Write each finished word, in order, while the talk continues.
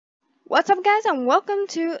What's up guys and welcome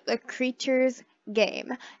to the Creatures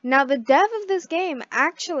game. Now the dev of this game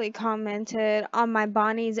actually commented on my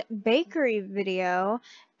Bonnie's Bakery video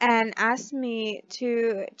and asked me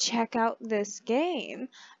to check out this game.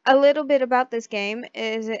 A little bit about this game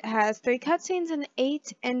is it has 3 cutscenes and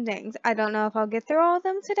 8 endings. I don't know if I'll get through all of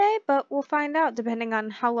them today, but we'll find out depending on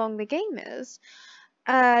how long the game is.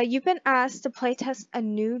 You've been asked to playtest a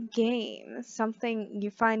new game, something you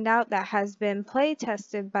find out that has been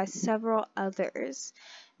playtested by several others.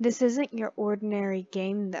 This isn't your ordinary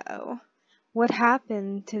game though. What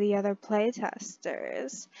happened to the other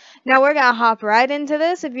playtesters? Now we're gonna hop right into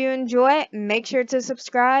this. If you enjoy it, make sure to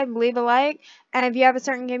subscribe, leave a like, and if you have a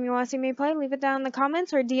certain game you want to see me play, leave it down in the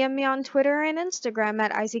comments or DM me on Twitter and Instagram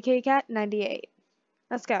at ICKCat98.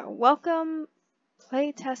 Let's go. Welcome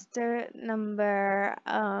playtester number,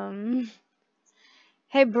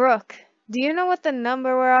 hey Brooke, do you know what the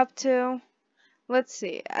number we're up to? Let's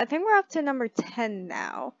see, I think we're up to number 10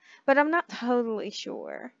 now, but I'm not totally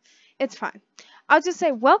sure. It's fine. I'll just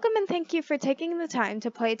say welcome and thank you for taking the time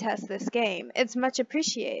to playtest this game. It's much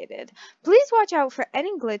appreciated. Please watch out for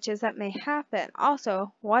any glitches that may happen.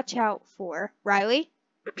 Also, watch out for Riley.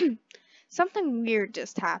 Something weird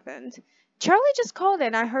just happened. Charlie just called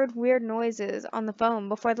and I heard weird noises on the phone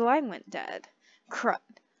before the line went dead. Crud.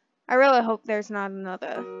 I really hope there's not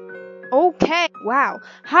another. Okay, wow.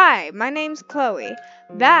 Hi, my name's Chloe.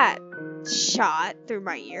 That shot through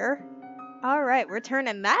my ear. Alright, we're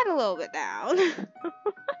turning that a little bit down. I didn't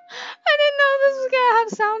know this was gonna have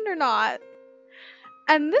sound or not.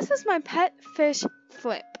 And this is my pet fish,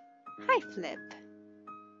 Flip. Hi, Flip.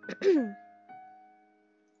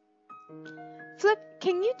 Flip,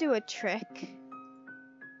 can you do a trick?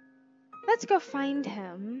 Let's go find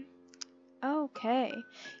him. Okay.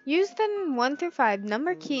 Use the 1 through 5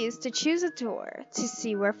 number keys to choose a door to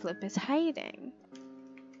see where Flip is hiding.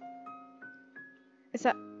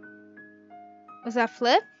 Was that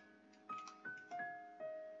Flip?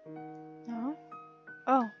 No.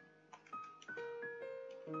 Oh.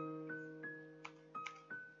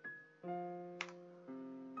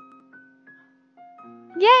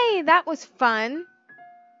 Yay, that was fun.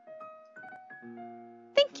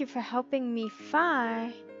 Thank you for helping me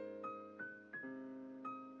find.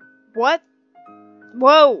 What?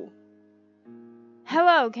 Whoa!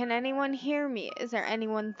 Hello, can anyone hear me? Is there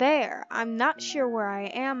anyone there? I'm not sure where I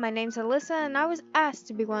am. My name's Alyssa and I was asked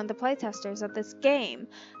to be one of the playtesters of this game.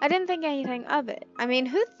 I didn't think anything of it. I mean,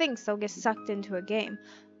 who thinks they'll get sucked into a game?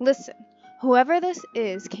 Listen, whoever this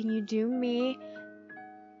is, can you do me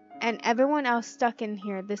and everyone else stuck in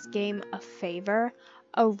here this game a favor?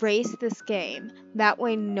 Erase this game. That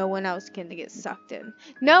way no one else can get sucked in.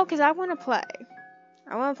 No, because I want to play.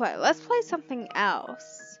 Let's play something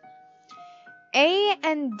else. A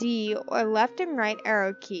and D or left and right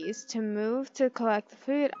arrow keys to move to collect the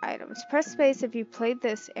food items. Press space if you played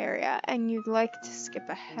this area and you'd like to skip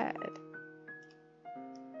ahead.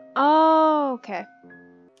 Oh, okay.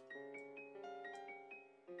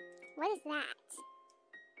 What is that?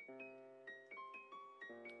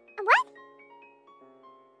 What?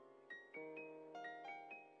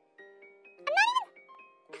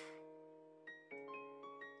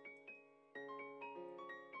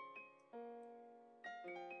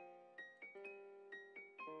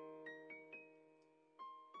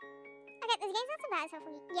 I'm not even... Okay, this game's not so bad so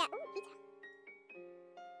far. Yeah, ooh, pizza.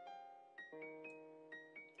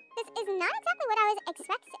 This is not exactly what I was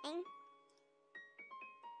expecting.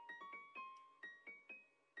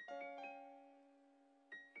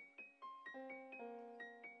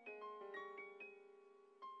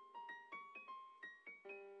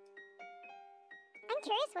 I'm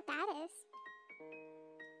curious what that is.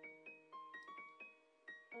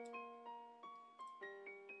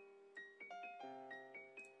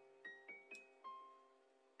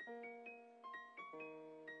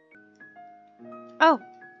 Oh.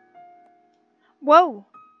 Whoa.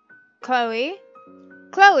 Chloe?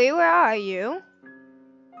 Chloe, where are you?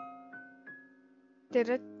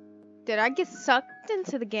 Did I get sucked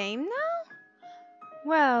into the game now?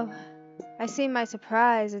 Well, I see my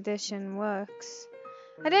surprise edition works.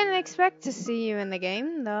 I didn't expect to see you in the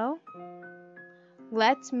game, though.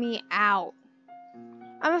 Let me out.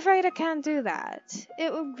 I'm afraid I can't do that.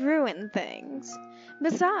 It would ruin things.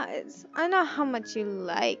 Besides, I know how much you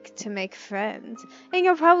like to make friends, and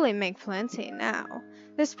you'll probably make plenty now.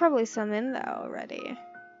 There's probably some in there already.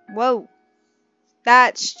 Whoa.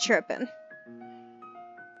 That's tripping.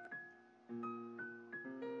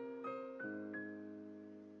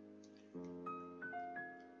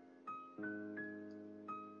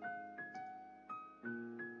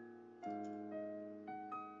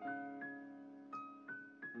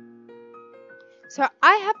 So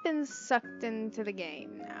I have been sucked into the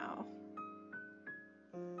game now.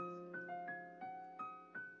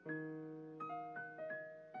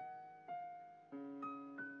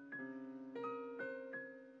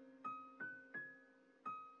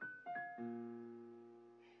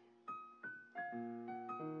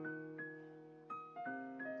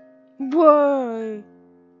 Whoa!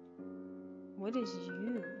 What is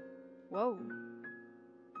you? Whoa.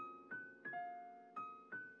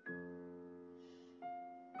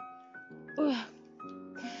 Ugh.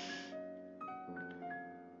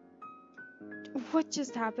 What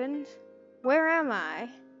just happened? Where am I?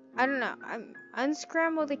 I don't know.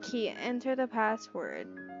 Unscramble the key, enter the password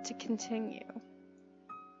to continue.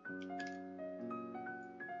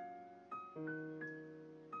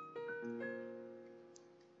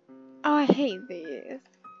 Oh, I hate these.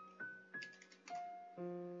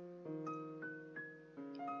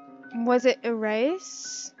 Was it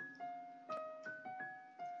erase?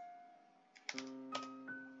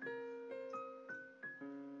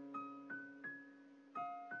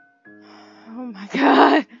 Oh my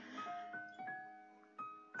god.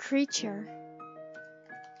 Creature.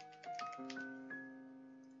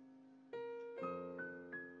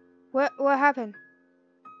 What happened?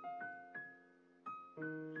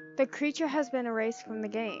 The creature has been erased from the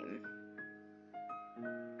game.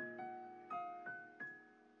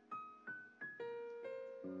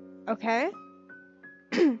 Okay.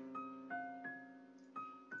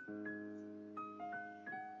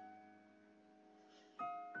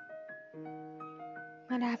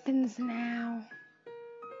 What happens now?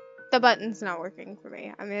 The button's not working for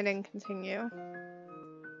me. I'm hitting continue.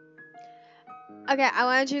 Okay, I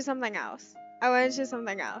want to choose something else.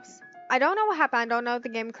 I don't know what happened. I don't know if the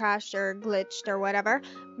game crashed or glitched or whatever,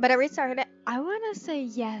 but I restarted it. I want to say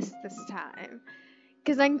yes this time.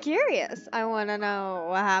 Because I'm curious. I want to know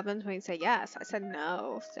what happens when you say yes. I said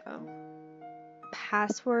no, so.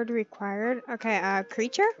 Password required. Okay,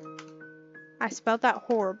 creature? I spelled that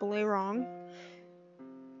horribly wrong.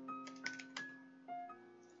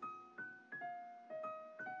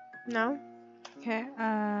 No? Okay,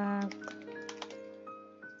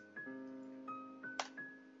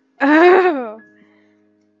 Oh!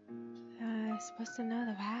 Supposed to know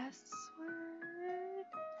the password?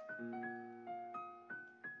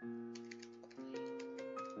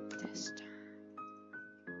 This time.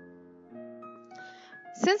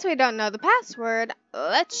 Since we don't know the password,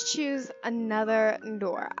 let's choose another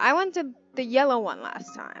door. I went to the yellow one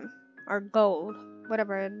last time. Or gold.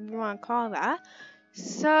 Whatever you want to call that.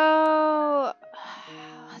 So,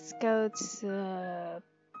 let's go to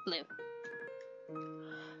blue.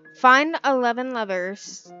 Find 11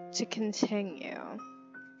 levers to continue.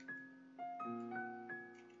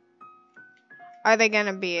 Are they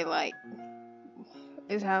gonna be like...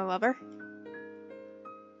 Is that a lever?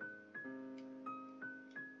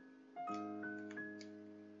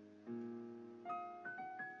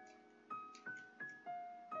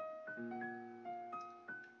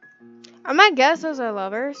 I might guess those are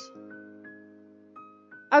levers.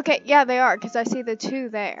 Okay, yeah, they are, because I see the 2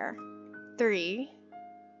 there. 3.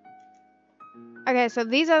 Okay, so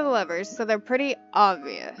these are the levers, so they're pretty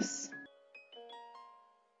obvious.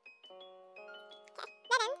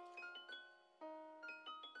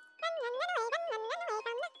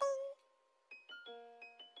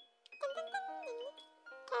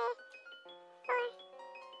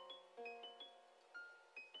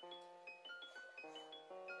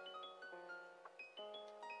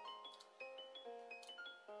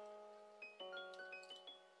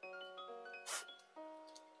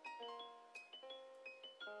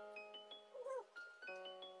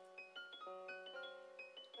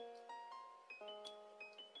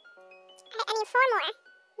 I need 4 more.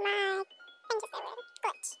 My thing just got weird.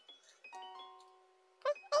 Glitch.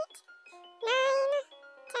 8, 9,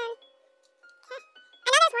 10. Okay.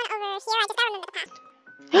 I know there's one over here. I just gotta remember the path.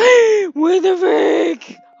 What the frick?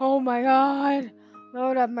 Oh my god.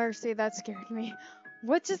 Lord have mercy, that scared me.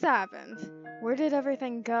 What just happened? Where did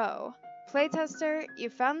everything go? Playtester, you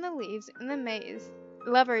found the leaves in the maze,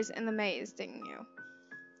 levers in the maze, didn't you?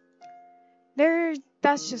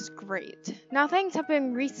 That's just great. Now things have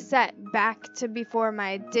been reset back to before my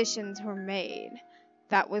additions were made.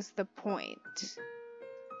 That was the point.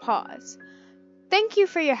 Pause. Thank you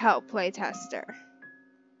for your help, playtester.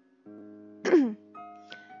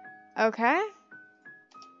 Okay.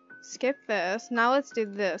 Skip this. Now let's do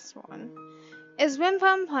this one. It's been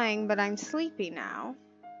fun playing, but I'm sleepy now.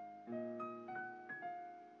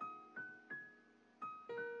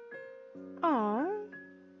 Aw,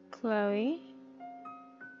 Chloe.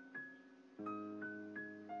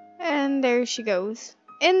 And there she goes.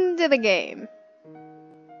 Into the game.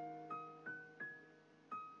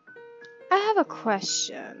 I have a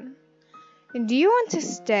question. Do you want to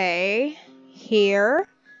stay here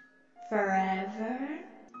forever?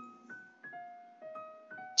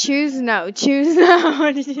 Choose no. Choose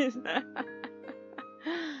no. Choose no.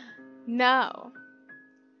 No.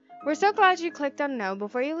 We're so glad you clicked on no.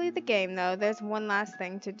 Before you leave the game, though, there's one last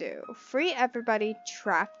thing to do. Free everybody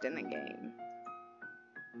trapped in the game.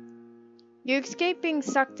 You escape being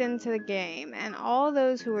sucked into the game, and all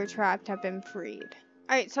those who were trapped have been freed.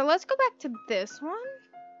 Alright, so let's go back to this one.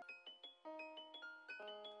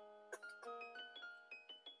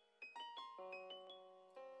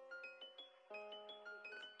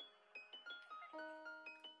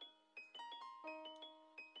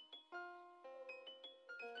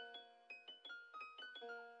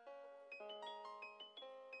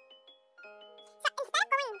 So instead of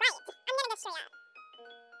going right, I'm gonna go straight up.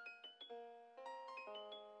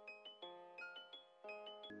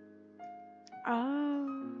 Oh.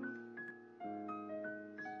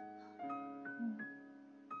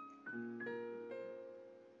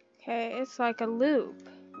 Okay, it's like a loop.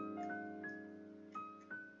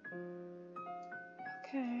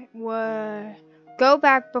 Okay, what? Go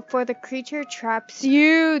back before the creature traps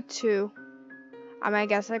you two. I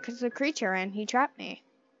guess because the creature and he trapped me.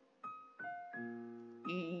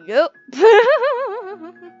 Yup.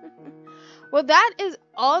 Well, that is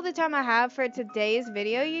all the time I have for today's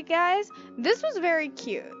video, you guys. This was very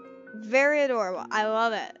cute. Very adorable. I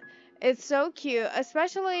love it. It's so cute,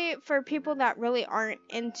 especially for people that really aren't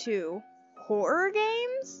into horror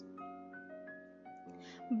games,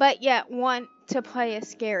 but yet want to play a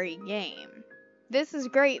scary game. This is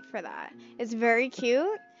great for that. It's very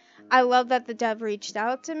cute. I love that the dev reached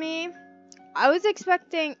out to me. I was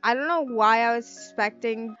expecting, I don't know why I was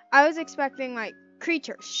expecting like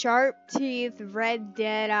creatures, sharp teeth, red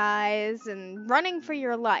dead eyes, and running for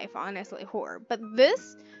your life, honestly, horror. But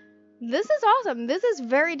this is awesome. This is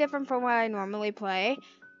very different from what I normally play,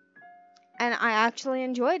 and I actually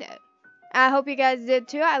enjoyed it. I hope you guys did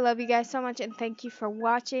too. I love you guys so much, and thank you for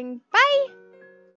watching. Bye!